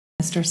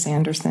Mr.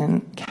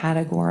 Sanderson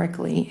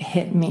categorically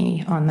hit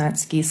me on that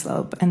ski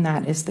slope, and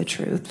that is the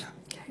truth.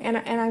 And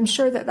I'm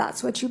sure that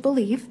that's what you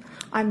believe.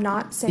 I'm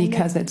not saying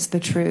because it's the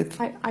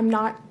truth. I'm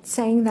not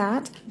saying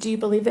that. Do you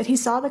believe that he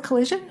saw the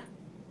collision?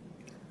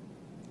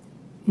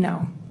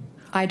 No.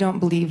 I don't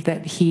believe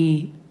that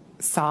he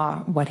saw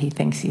what he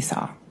thinks he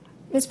saw.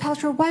 Ms.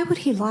 Paltrow, why would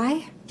he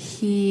lie?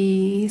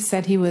 He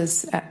said he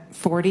was at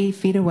 40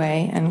 feet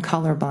away and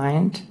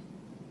colorblind.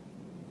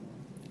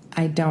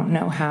 I don't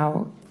know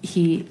how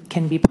he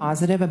can be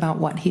positive about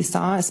what he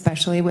saw,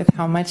 especially with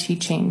how much he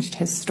changed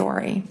his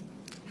story.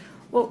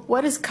 Well,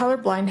 what does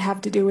colorblind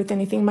have to do with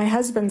anything? My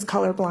husband's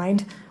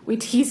colorblind. We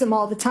tease him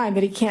all the time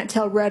that he can't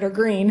tell red or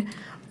green.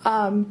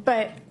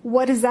 But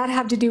what does that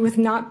have to do with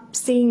not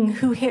seeing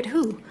who hit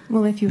who?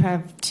 Well, if you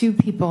have two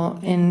people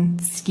in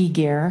ski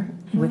gear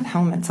with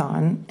helmets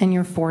on and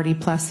you're 40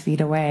 plus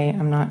feet away,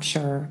 I'm not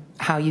sure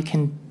how you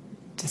can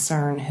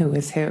discern who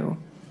is who.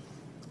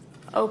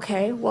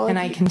 Okay, well... And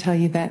I can tell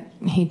you that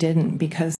he didn't, because